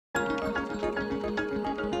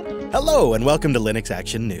Hello, and welcome to Linux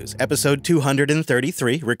Action News, episode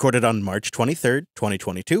 233, recorded on March 23rd,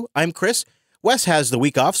 2022. I'm Chris. Wes has the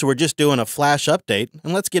week off, so we're just doing a flash update,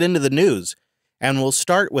 and let's get into the news. And we'll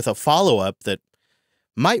start with a follow-up that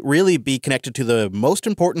might really be connected to the most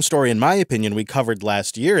important story, in my opinion, we covered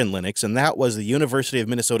last year in Linux, and that was the University of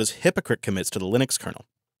Minnesota's hypocrite commits to the Linux kernel.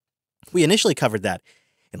 We initially covered that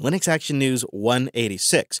in Linux Action News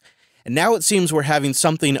 186, and now it seems we're having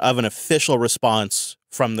something of an official response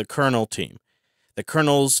from the kernel team. The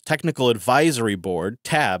kernel's Technical Advisory Board,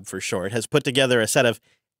 TAB for short, has put together a set of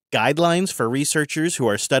guidelines for researchers who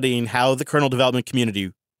are studying how the kernel development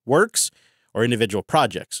community works or individual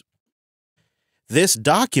projects. This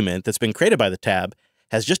document that's been created by the TAB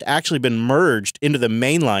has just actually been merged into the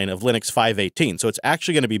mainline of Linux 5.18, so it's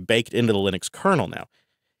actually going to be baked into the Linux kernel now.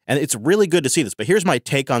 And it's really good to see this, but here's my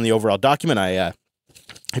take on the overall document. I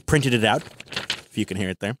printed it out, if you can hear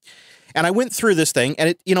it there. And I went through this thing,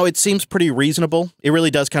 and it seems pretty reasonable. It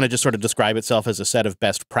really does kind of just sort of describe itself as a set of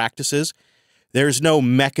best practices. There's no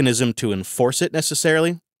mechanism to enforce it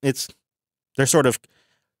necessarily. They're sort of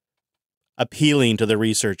appealing to the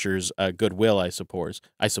researchers' goodwill, I suppose.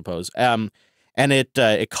 And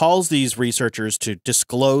it calls these researchers to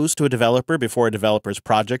disclose to a developer before a developer's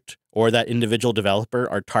project or that individual developer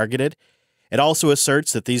are targeted. It also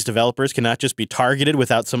asserts that these developers cannot just be targeted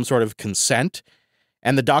without some sort of consent.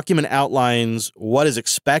 And the document outlines what is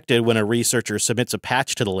expected when a researcher submits a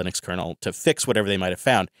patch to the Linux kernel to fix whatever they might have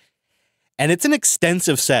found. And it's an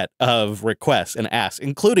extensive set of requests and asks,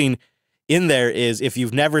 including in there is, if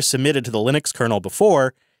you've never submitted to the Linux kernel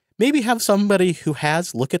before, maybe have somebody who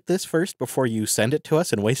has look at this first before you send it to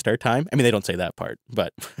us and waste our time. I mean, they don't say that part,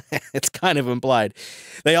 but it's kind of implied.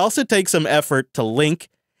 They also take some effort to link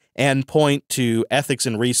and point to ethics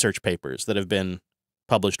and research papers that have been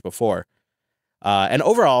published before. And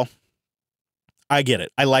overall, I get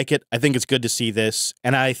it. I like it. I think it's good to see this.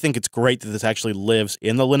 And I think it's great that this actually lives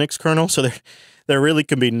in the Linux kernel, so there really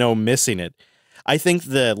can be no missing it. I think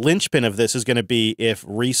the linchpin of this is going to be if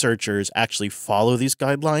researchers actually follow these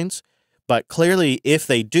guidelines. But clearly, if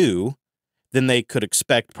they do, then they could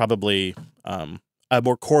expect probably a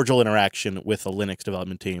more cordial interaction with the Linux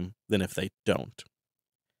development team than if they don't.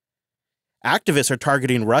 Activists are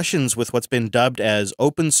targeting Russians with what's been dubbed as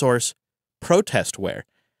open source Protestware.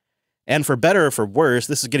 And for better or for worse,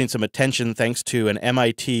 this is getting some attention thanks to an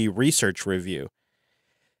MIT research review.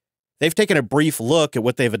 They've taken a brief look at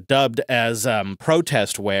what they've dubbed as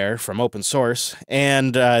protestware from open source,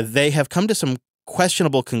 and they have come to some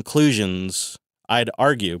questionable conclusions, I'd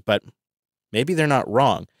argue, but maybe they're not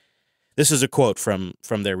wrong. This is a quote from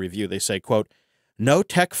their review. They say, quote, "No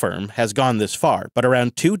tech firm has gone this far, but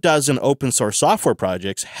around 24 open source software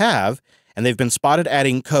projects have, and they've been spotted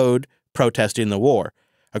adding code protesting the war.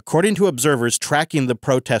 According to observers tracking the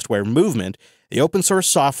protestware movement, the open source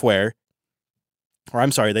software,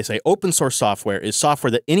 they say open source software is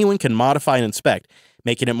software that anyone can modify and inspect,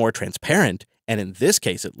 making it more transparent, and in this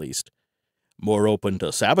case at least, more open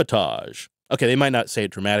to sabotage." Okay, they might not say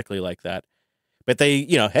it dramatically like that, but they,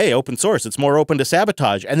 hey, open source, it's more open to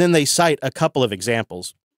sabotage. And then they cite a couple of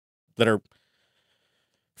examples that are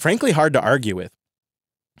frankly hard to argue with.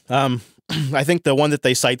 I think the one that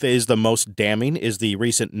they cite that is the most damning is the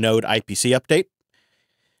recent node.ipc update.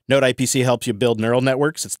 Node.ipc helps you build neural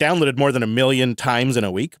networks. It's downloaded more than 1 million times in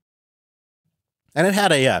a week. And it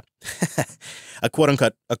had a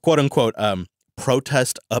quote-unquote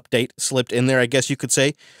protest update slipped in there, I guess you could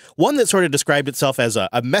say. One that sort of described itself as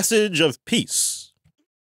a message of peace.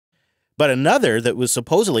 But another that was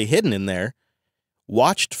supposedly hidden in there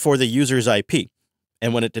watched for the user's IP.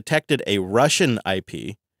 And when it detected a Russian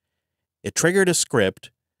IP, it triggered a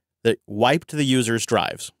script that wiped the user's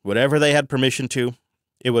drives. Whatever they had permission to,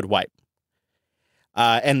 it would wipe.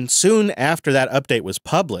 And soon after that update was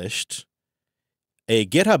published, a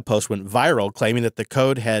GitHub post went viral claiming that the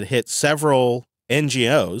code had hit several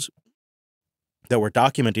NGOs that were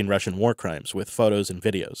documenting Russian war crimes with photos and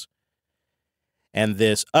videos. And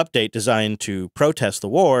this update designed to protest the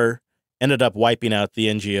war ended up wiping out the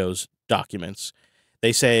NGO's documents.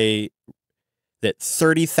 They say that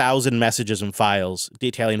 30,000 messages and files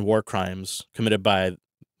detailing war crimes committed by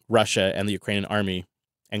Russia and the Ukrainian army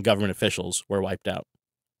and government officials were wiped out.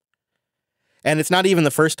 And it's not even the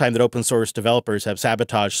first time that open source developers have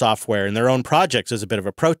sabotaged software in their own projects as a bit of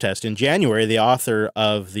a protest. In January, the author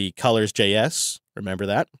of the color.js, remember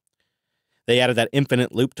that? They added that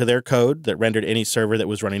infinite loop to their code that rendered any server that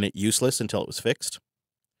was running it useless until it was fixed.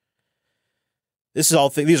 These are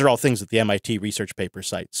all things that the MIT research paper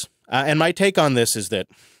cites. And my take on this is that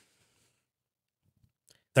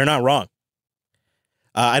they're not wrong.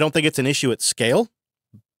 I don't think it's an issue at scale,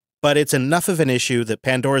 but it's enough of an issue that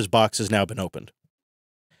Pandora's box has now been opened.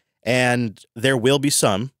 And there will be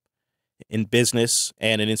some in business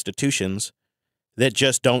and in institutions that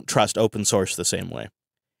just don't trust open source the same way.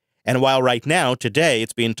 And while right now, today,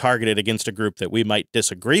 it's being targeted against a group that we might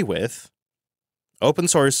disagree with, open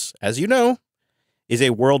source, as you know, is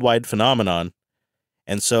a worldwide phenomenon.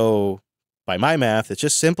 And so, by my math, it's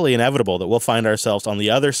just simply inevitable that we'll find ourselves on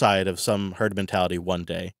the other side of some herd mentality one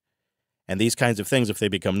day. And these kinds of things, if they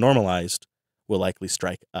become normalized, will likely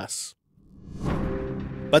strike us.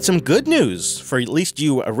 But some good news for at least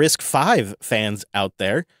you risc-v fans out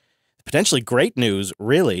there. Potentially great news,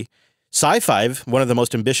 really. SiFive, one of the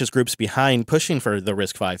most ambitious groups behind pushing for the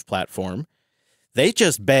risc-v platform, they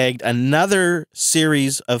just bagged another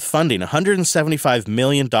series of funding, $175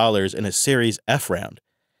 million in a Series F round.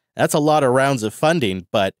 That's a lot of rounds of funding,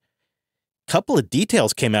 but a couple of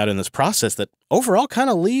details came out in this process that overall kind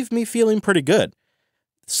of leave me feeling pretty good.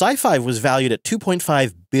 SiFive was valued at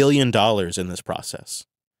 $2.5 billion in this process.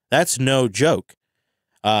 That's no joke.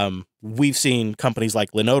 We've seen companies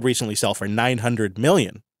like Linode recently sell for $900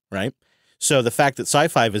 million, right? So the fact that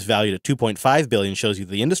SiFive is valued at $2.5 billion shows you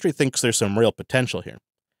the industry thinks there's some real potential here.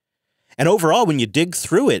 And overall, when you dig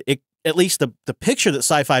through it, at least the picture that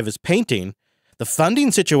SiFive is painting, the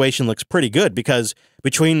funding situation looks pretty good because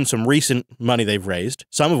between some recent money they've raised,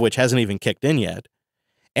 some of which hasn't even kicked in yet,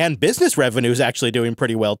 and business revenue is actually doing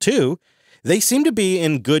pretty well too, they seem to be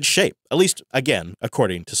in good shape, at least, again,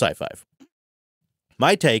 according to SiFive.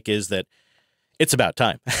 My take is that it's about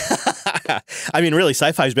time. I mean, really,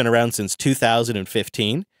 SiFive's been around since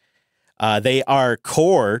 2015. They are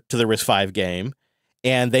core to the risc-v game,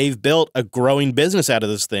 and they've built a growing business out of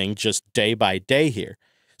this thing just day by day here.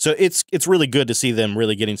 So it's really good to see them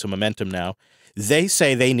really getting some momentum now. They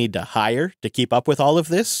say they need to hire to keep up with all of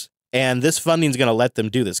this, and this funding is going to let them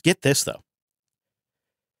do this. Get this, though.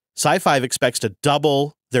 SiFive expects to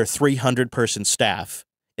double their 300-person staff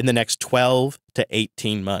in the next 12 to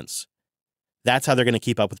 18 months. That's how they're going to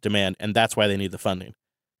keep up with demand, and that's why they need the funding.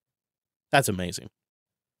 That's amazing.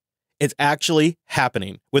 It's actually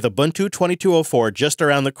happening. With Ubuntu 22.04 just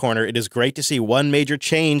around the corner, it is great to see one major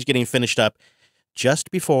change getting finished up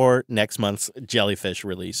just before next month's Jellyfish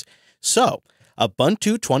release. So,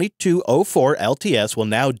 Ubuntu 22.04 LTS will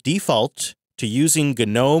now default to using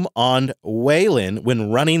GNOME on Wayland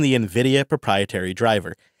when running the NVIDIA proprietary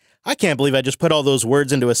driver. I can't believe I just put all those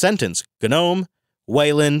words into a sentence. GNOME,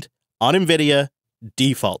 Wayland, on NVIDIA,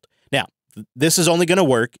 default. Now, this is only going to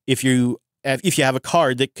work if you have a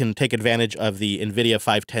card that can take advantage of the NVIDIA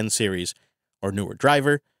 510 series or newer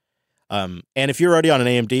driver. And if you're already on an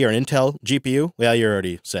AMD or an Intel GPU, well, you're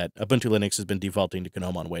already set. Ubuntu Linux has been defaulting to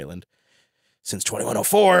GNOME on Wayland since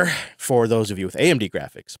 2104 for those of you with AMD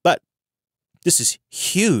graphics. But this is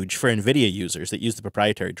huge for NVIDIA users that use the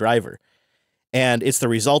proprietary driver. And it's the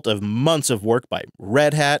result of months of work by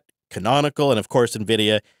Red Hat, Canonical, and of course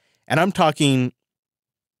NVIDIA. And I'm talking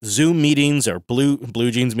Zoom meetings or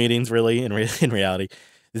Blue Jeans meetings, really, in reality,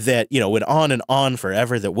 that, went on and on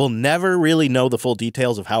forever, that we'll never really know the full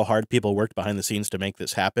details of how hard people worked behind the scenes to make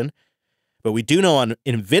this happen. But we do know on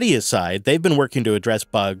NVIDIA's side, they've been working to address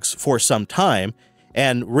bugs for some time.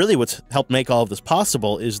 And really what's helped make all of this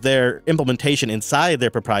possible is their implementation inside their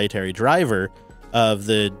proprietary driver of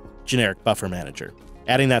the generic buffer manager.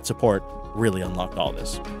 Adding that support really unlocked all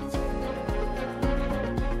this.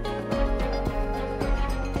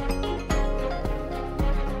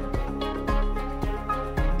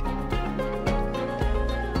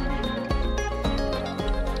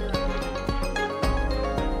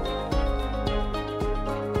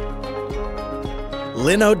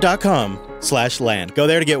 Linode.com/land. Go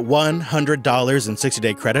there to get $100 in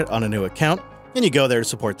 60-day credit on a new account, and you go there to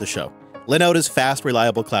support the show. Linode is fast,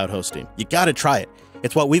 reliable cloud hosting. You gotta try it.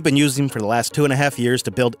 It's what we've been using for the last 2.5 years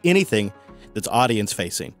to build anything that's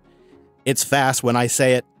audience-facing. It's fast. When I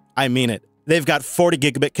say it, I mean it. They've got 40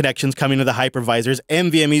 gigabit connections coming to the hypervisors,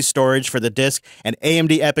 NVMe storage for the disk, and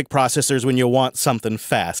AMD EPYC processors when you want something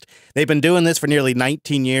fast. They've been doing this for nearly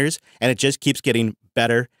 19 years, and it just keeps getting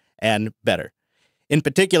better and better. In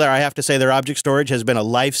particular, I have to say their object storage has been a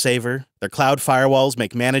lifesaver. Their cloud firewalls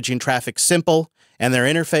make managing traffic simple, and their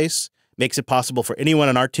interface makes it possible for anyone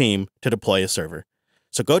on our team to deploy a server.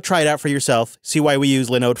 So go try it out for yourself. See why we use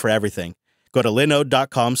Linode for everything. Go to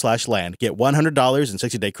linode.com/land. Get $100 in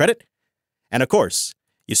 60-day credit. And of course,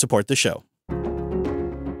 you support the show.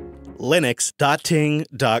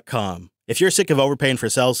 Linux.ting.com. If you're sick of overpaying for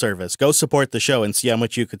cell service, go support the show and see how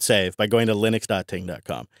much you could save by going to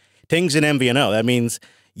linux.ting.com. Ting's an MVNO. That means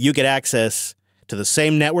you get access to the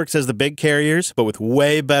same networks as the big carriers, but with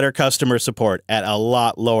way better customer support at a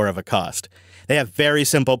lot lower of a cost. They have very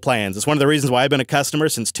simple plans. It's one of the reasons why I've been a customer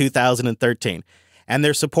since 2013. And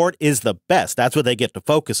their support is the best. That's what they get to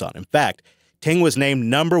focus on. In fact, Ting was named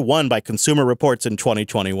 #1 by Consumer Reports in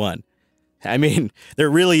 2021. I mean, there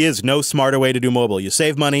really is no smarter way to do mobile. You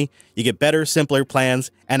save money, you get better, simpler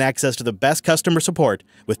plans, and access to the best customer support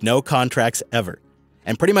with no contracts ever.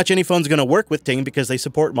 And pretty much any phone's going to work with Ting because they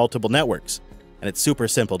support multiple networks. And it's super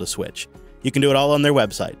simple to switch. You can do it all on their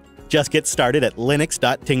website. Just get started at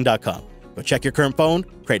linux.ting.com. Go check your current phone,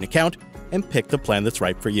 create an account, and pick the plan that's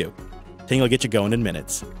right for you. Ting will get you going in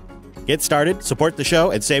minutes. Get started, support the show,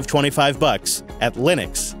 and save $25 at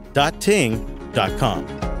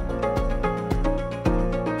linux.ting.com.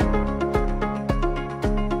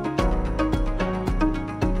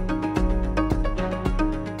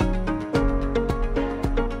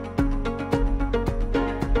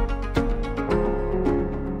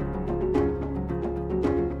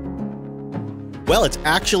 Well, it's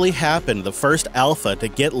actually happened. The first alpha to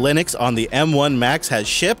get Linux on the M1 Macs has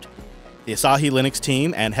shipped. The Asahi Linux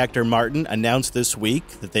team and Hector Martin announced this week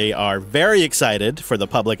that they are very excited for the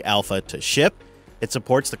public alpha to ship. It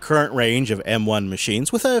supports the current range of M1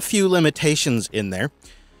 machines with a few limitations in there.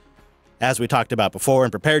 As we talked about before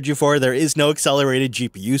and prepared you for, there is no accelerated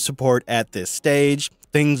GPU support at this stage.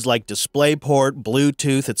 Things like DisplayPort,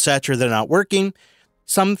 Bluetooth, etc., they're not working.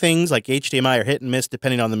 Some things like HDMI are hit and miss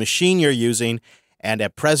depending on the machine you're using. And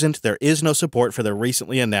at present, there is no support for the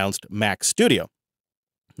recently announced Mac Studio.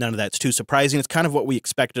 None of that's too surprising. It's kind of what we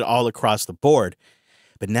expected all across the board.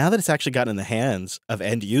 But now that it's actually gotten in the hands of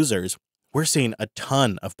end users, we're seeing a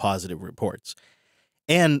ton of positive reports.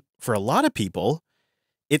 And for a lot of people,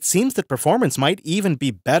 it seems that performance might even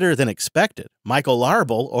be better than expected. Michael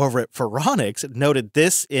Larable over at Phoronix noted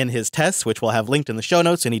this in his tests, which we'll have linked in the show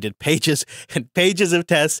notes, and he did pages and pages of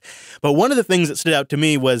tests. But one of the things that stood out to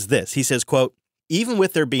me was this. He says, quote, "Even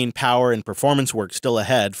with there being power and performance work still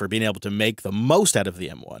ahead for being able to make the most out of the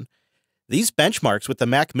M1, these benchmarks with the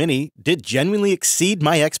Mac Mini did genuinely exceed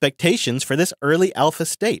my expectations for this early alpha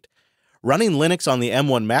state. Running Linux on the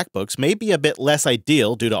M1 MacBooks may be a bit less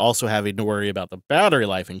ideal due to also having to worry about the battery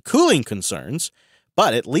life and cooling concerns,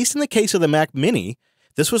 but at least in the case of the Mac Mini,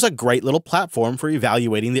 this was a great little platform for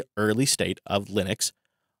evaluating the early state of Linux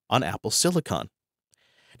on Apple Silicon."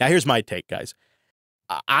 Now here's my take, guys.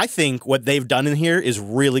 I think what they've done in here is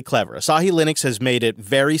really clever. Asahi Linux has made it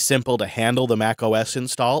very simple to handle the Mac OS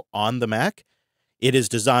install on the Mac. It is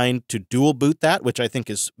designed to dual boot that, which I think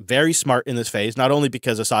is very smart in this phase, not only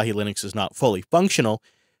because Asahi Linux is not fully functional,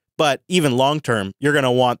 but even long-term, you're going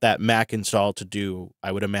to want that Mac install to do,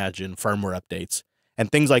 I would imagine, firmware updates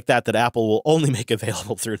and things like that Apple will only make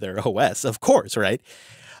available through their OS, of course, right?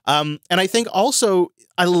 And I think also,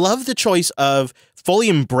 I love the choice of fully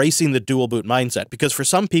embracing the dual boot mindset, because for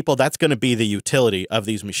some people, that's going to be the utility of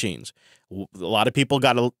these machines. A lot of people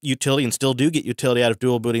got a utility and still do get utility out of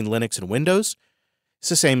dual booting Linux and Windows. It's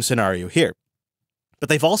the same scenario here. But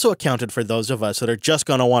they've also accounted for those of us that are just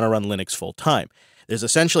going to want to run Linux full time. There's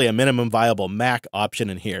essentially a minimum viable Mac option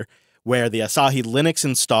in here where the Asahi Linux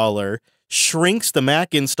installer shrinks the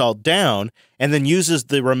Mac install down and then uses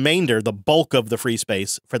the remainder, the bulk of the free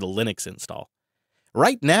space, for the Linux install.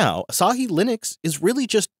 Right now, Asahi Linux is really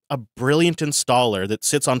just a brilliant installer that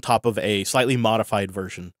sits on top of a slightly modified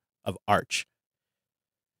version of Arch.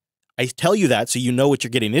 I tell you that so you know what you're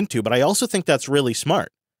getting into, but I also think that's really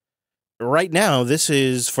smart. Right now, this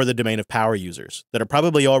is for the domain of power users that are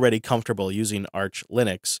probably already comfortable using Arch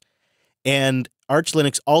Linux. And Arch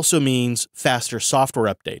Linux also means faster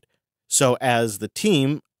software update. So as the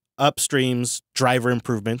team upstreams driver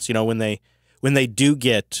improvements, you know, when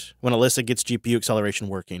Alyssa gets GPU acceleration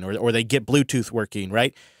working or they get Bluetooth working,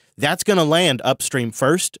 right? That's going to land upstream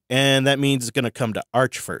first, and that means it's going to come to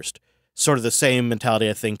Arch first. Sort of the same mentality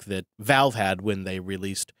I think that Valve had when they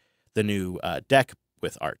released the new deck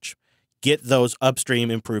with Arch. Get those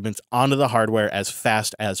upstream improvements onto the hardware as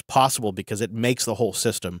fast as possible because it makes the whole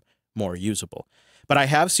system more usable. But I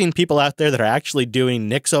have seen people out there that are actually doing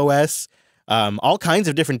NixOS, all kinds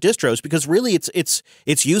of different distros, because really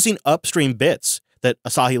it's using upstream bits that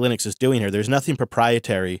Asahi Linux is doing here. There's nothing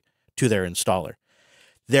proprietary to their installer.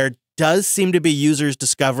 There does seem to be users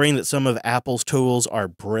discovering that some of Apple's tools are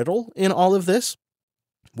brittle in all of this.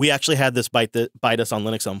 We actually had this bite us on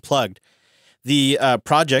Linux Unplugged. The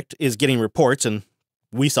project is getting reports, and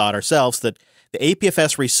we saw it ourselves, that the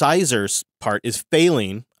APFS resizers part is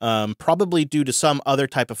failing, probably due to some other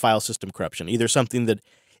type of file system corruption, either something that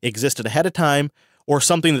existed ahead of time or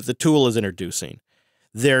something that the tool is introducing.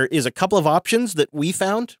 There is a couple of options that we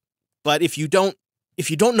found, but if you don't if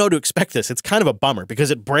you don't know to expect this, it's kind of a bummer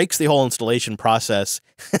because it breaks the whole installation process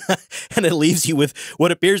and it leaves you with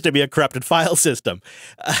what appears to be a corrupted file system.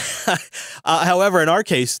 However, in our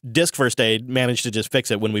case, Disk First Aid managed to just fix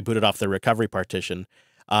it when we booted off the recovery partition.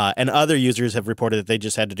 And other users have reported that they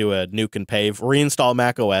just had to do a nuke and pave, reinstall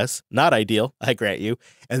macOS, not ideal, I grant you,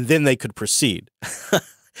 and then they could proceed.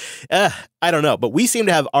 I don't know, but we seem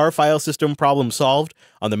to have our file system problem solved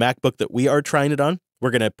on the MacBook that we are trying it on. We're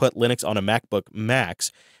going to put Linux on a MacBook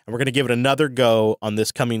Max, and we're going to give it another go on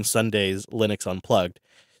this coming Sunday's Linux Unplugged.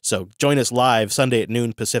 So join us live Sunday at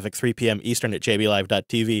noon Pacific, 3 p.m. Eastern at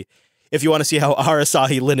jblive.tv. If you want to see how our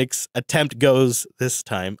Asahi Linux attempt goes this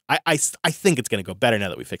time. I think it's going to go better now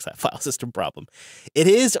that we fixed that file system problem. It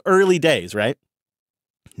is early days, right?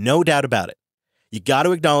 No doubt about it. You got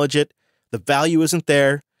to acknowledge it. The value isn't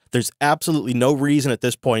there. There's absolutely no reason at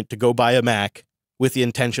this point to go buy a Mac with the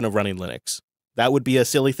intention of running Linux. That would be a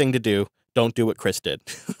silly thing to do. Don't do what Chris did.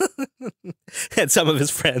 And some of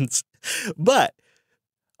his friends. But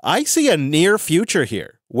I see a near future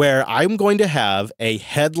here where I'm going to have a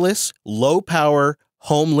headless, low-power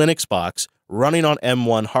home Linux box running on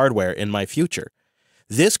M1 hardware in my future.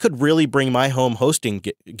 This could really bring my home hosting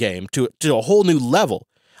game to a whole new level.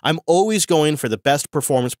 I'm always going for the best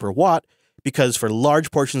performance per watt because for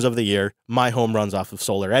large portions of the year, my home runs off of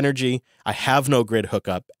solar energy. I have no grid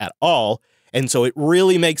hookup at all. And so it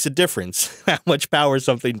really makes a difference how much power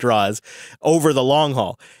something draws over the long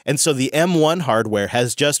haul. And so the M1 hardware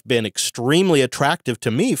has just been extremely attractive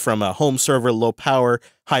to me from a home server, low power,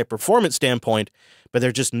 high performance standpoint, but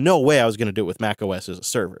there's just no way I was going to do it with macOS as a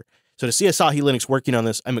server. So to see Asahi Linux working on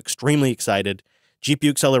this, I'm extremely excited. GPU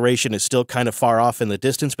acceleration is still kind of far off in the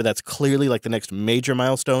distance, but that's clearly like the next major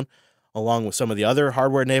milestone, along with some of the other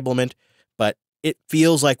hardware enablement. But it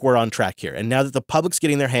feels like we're on track here. And now that the public's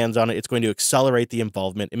getting their hands on it, it's going to accelerate the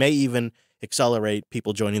involvement. It may even accelerate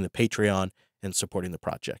people joining the Patreon and supporting the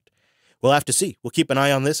project. We'll have to see. We'll keep an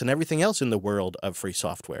eye on this and everything else in the world of free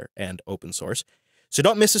software and open source. So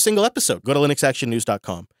don't miss a single episode. Go to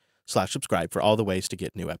linuxactionnews.com/subscribe for all the ways to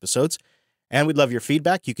get new episodes. And we'd love your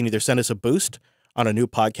feedback. You can either send us a boost on a new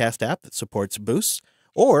podcast app that supports boosts,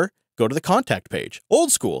 or go to the contact page.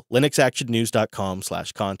 Old school,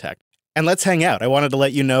 linuxactionnews.com/contact. And let's hang out. I wanted to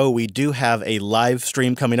let you know we do have a live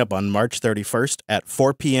stream coming up on March 31st at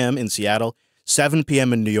 4 p.m. in Seattle, 7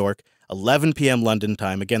 p.m. in New York, 11 p.m. London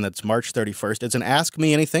time. Again, that's March 31st. It's an Ask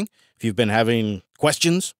Me Anything. If you've been having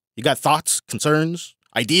questions, you got thoughts, concerns,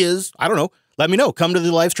 ideas, I don't know, let me know. Come to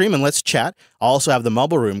the live stream and let's chat. I'll also have the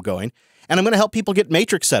mobile room going. And I'm going to help people get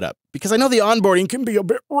Matrix set up because I know the onboarding can be a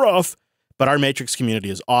bit rough, but our Matrix community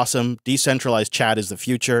is awesome. Decentralized chat is the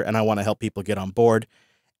future, and I want to help people get on board.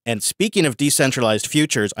 And speaking of decentralized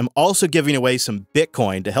futures, I'm also giving away some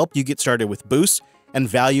Bitcoin to help you get started with boosts and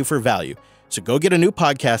value for value. So go get a new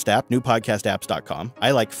podcast app, newpodcastapps.com. I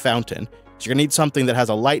like Fountain. So you're going to need something that has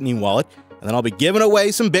a Lightning wallet. And then I'll be giving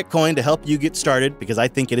away some Bitcoin to help you get started because I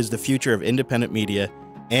think it is the future of independent media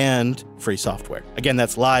and free software. Again,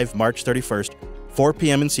 that's live March 31st, 4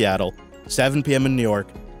 p.m. in Seattle, 7 p.m. in New York,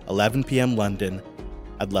 11 p.m. London.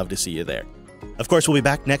 I'd love to see you there. Of course, we'll be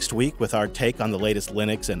back next week with our take on the latest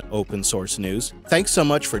Linux and open source news. Thanks so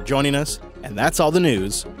much for joining us, and that's all the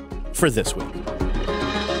news for this week.